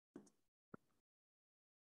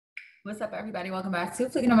What's up, everybody? Welcome back to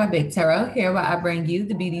Flicking on My Big Tarot. Here where I bring you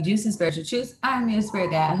the beauty, juice, and spiritual truths. I'm your spirit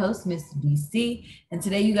guide host, Miss BC. And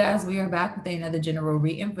today, you guys, we are back with another general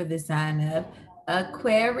reading for the sign of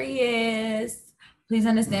Aquarius. Please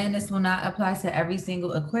understand this will not apply to every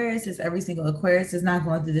single Aquarius, as every single Aquarius is not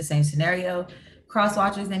going through the same scenario. Cross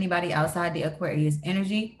watchers, anybody outside the Aquarius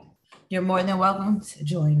energy, you're more than welcome to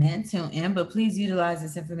join in, tune in, but please utilize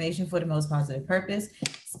this information for the most positive purpose.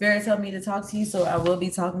 Spirit told me to talk to you, so I will be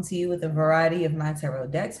talking to you with a variety of my tarot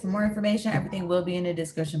decks. For more information, everything will be in the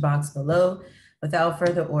description box below. Without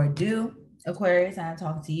further ado, Aquarius, I'm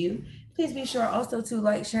talking to you. Please be sure also to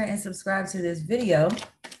like, share, and subscribe to this video.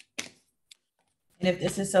 And if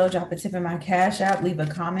this is so, drop a tip in my Cash App, leave a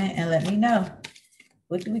comment, and let me know.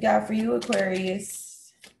 What do we got for you, Aquarius?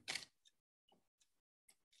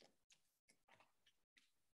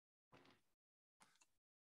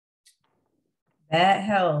 Bad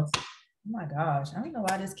health. Oh my gosh, I don't know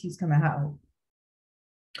why this keeps coming out.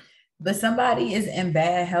 But somebody is in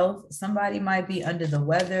bad health. Somebody might be under the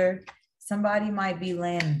weather. Somebody might be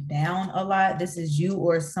laying down a lot. This is you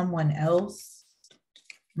or someone else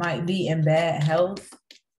might be in bad health.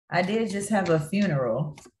 I did just have a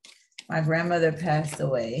funeral. My grandmother passed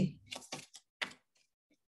away.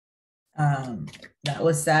 That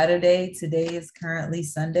was Saturday. Today is currently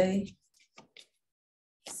Sunday.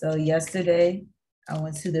 So yesterday, I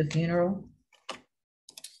went to the funeral.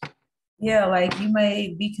 Yeah, like you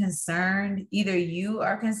may be concerned. Either you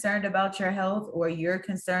are concerned about your health, or you're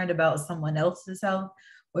concerned about someone else's health,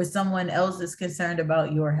 or someone else is concerned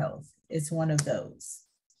about your health. It's one of those.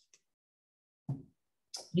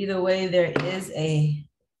 Either way, there is a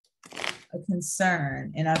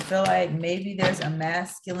concern. And I feel like maybe there's a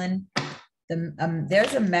masculine,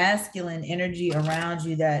 there's a masculine energy around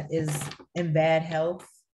you that is in bad health,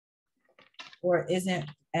 or isn't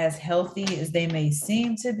as healthy as they may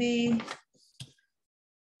seem to be.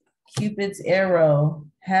 Cupid's arrow.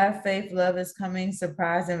 Have faith, love is coming,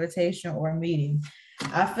 surprise invitation or meeting.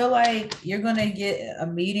 I feel like you're going to get a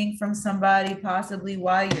meeting from somebody, possibly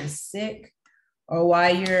while you're sick or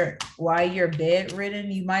while you're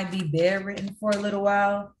bedridden. You might be bedridden for a little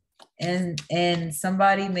while, and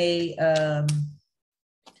somebody may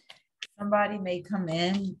come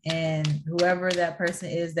in, and whoever that person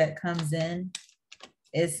is that comes in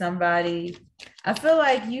is somebody. I feel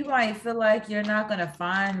like you might feel like you're not going to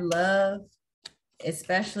find love,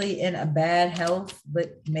 especially in a bad health,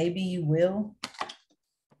 but maybe you will.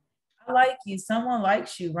 I like you. Someone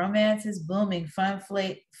likes you. Romance is blooming. Fun,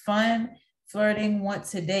 flirting, want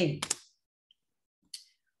to date.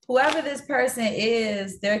 Whoever this person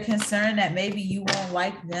is, they're concerned that maybe you won't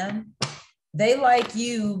like them. They like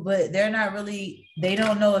you, but they're not really, they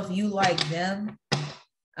don't know if you like them.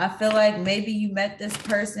 I feel like maybe you met this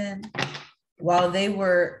person while they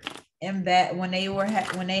were in bad, when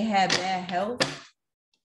they had bad health,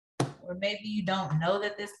 or maybe you don't know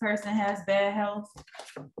that this person has bad health.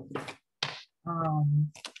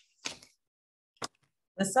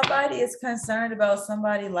 But somebody is concerned about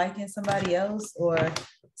somebody liking somebody else, or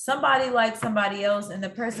somebody likes somebody else, and the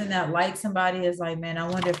person that likes somebody is like, man, I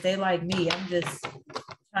wonder if they like me. I'm just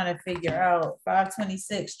trying to figure out.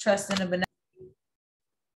 526, trust in the benevolent.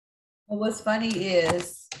 What's funny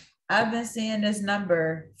is I've been seeing this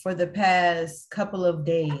number for the past couple of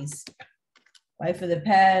days. Like for the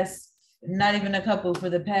past, not even a couple, for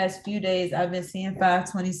the past few days, I've been seeing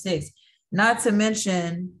 526. Not to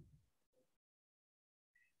mention,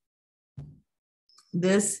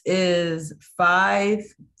 this is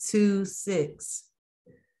 526.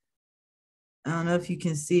 I don't know if you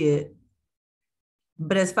can see it,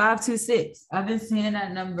 but it's 526. I've been seeing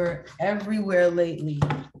that number everywhere lately.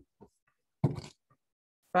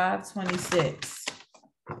 526.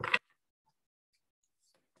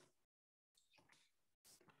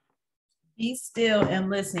 Be still and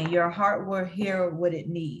listen. Your heart will hear what it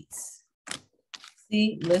needs.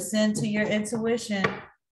 See, listen to your intuition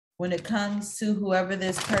when it comes to whoever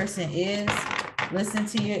this person is. Listen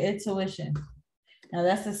to your intuition. Now,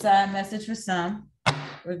 that's a side message for some.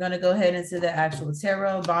 We're going to go ahead into the actual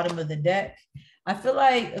tarot, bottom of the deck. I feel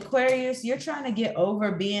like, Aquarius, you're trying to get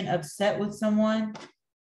over being upset with someone.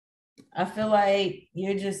 I feel like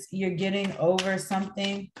you're getting over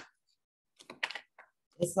something.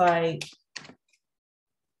 It's like,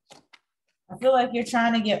 I feel like you're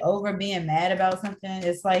trying to get over being mad about something.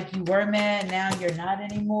 It's like you were mad, now you're not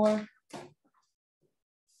anymore.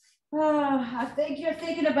 I think you're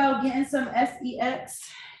thinking about getting some S.E.X.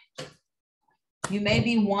 You may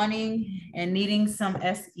be wanting and needing some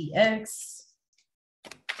S.E.X.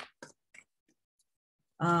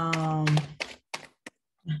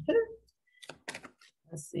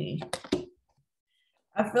 Let's see.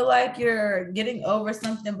 I feel like you're getting over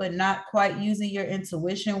something, but not quite using your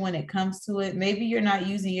intuition when it comes to it. Maybe you're not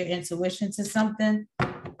using your intuition to something.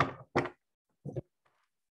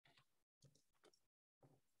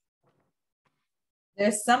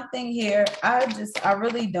 There's something here. I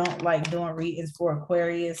really don't like doing readings for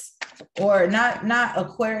Aquarius, or not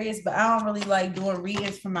Aquarius, but I don't really like doing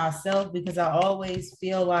readings for myself because I always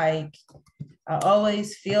feel like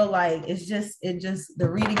the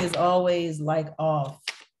reading is always like off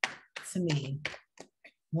to me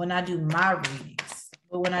when I do my readings.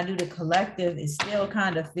 But when I do the collective, it still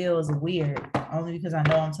kind of feels weird, only because I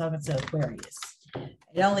know I'm talking to Aquarius.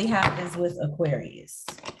 It only happens with Aquarius.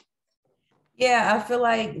 Yeah, I feel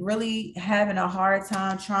like really having a hard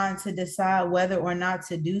time trying to decide whether or not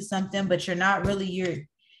to do something, but you're not really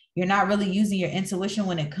using your intuition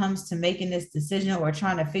when it comes to making this decision or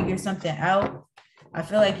trying to figure something out. I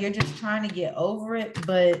feel like you're just trying to get over it,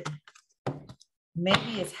 but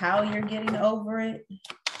maybe it's how you're getting over it.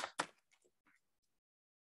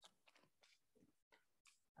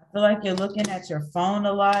 I feel like you're looking at your phone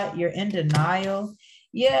a lot. You're in denial.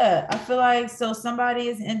 Yeah, I feel like so somebody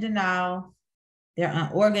is in denial. They're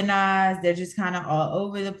unorganized. They're just kind of all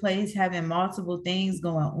over the place, having multiple things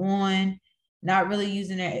going on, not really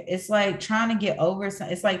using it. It's like trying to get over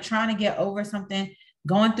something. It's like trying to get over something,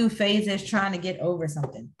 going through phases, trying to get over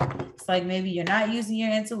something. It's like maybe you're not using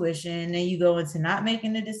your intuition, and then you go into not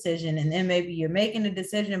making a decision, and then maybe you're making a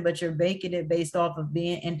decision, but you're making it based off of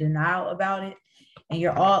being in denial about it, and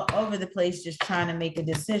you're all over the place just trying to make a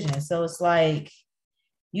decision. So it's like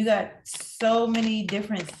you got so many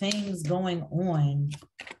different things going on.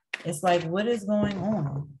 It's like, what is going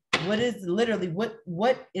on? What is literally,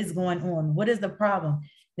 what is going on? What is the problem?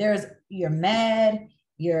 You're mad,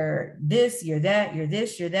 you're this, you're that, you're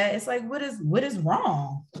this, you're that. It's like, what is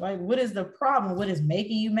wrong? Like, what is the problem? What is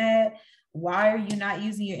making you mad? Why are you not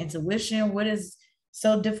using your intuition? What is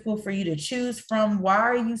so difficult for you to choose from? Why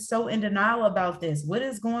are you so in denial about this? What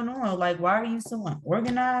is going on? Like, why are you so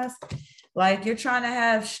unorganized? Like you're trying to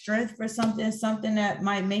have strength for something that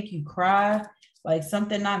might make you cry, like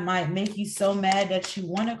something that might make you so mad that you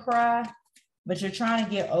want to cry, but you're trying to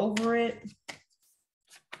get over it.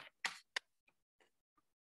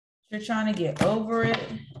 You're trying to get over it.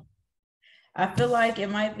 I feel like it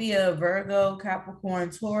might be a Virgo,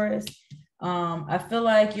 Capricorn, Taurus. I feel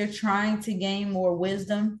like you're trying to gain more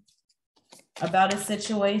wisdom about a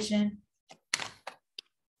situation.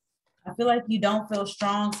 I feel like you don't feel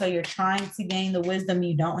strong, so you're trying to gain the wisdom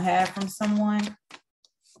you don't have from someone.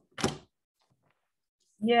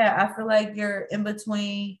 Yeah, I feel like you're in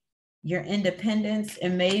between your independence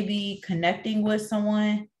and maybe connecting with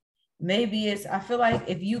someone. I feel like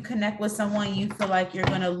if you connect with someone, you feel like you're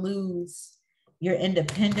going to lose your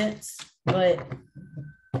independence, and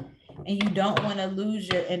you don't want to lose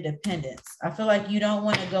your independence. I feel like you don't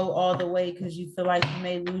want to go all the way because you feel like you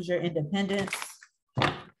may lose your independence.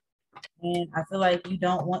 And I feel like you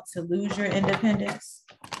don't want to lose your independence.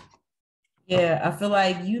 Yeah, I feel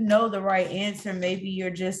like you know the right answer. Maybe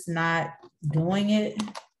you're just not doing it.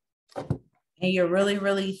 And you're really,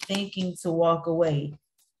 really thinking to walk away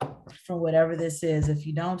from whatever this is. If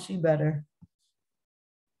you don't, you better.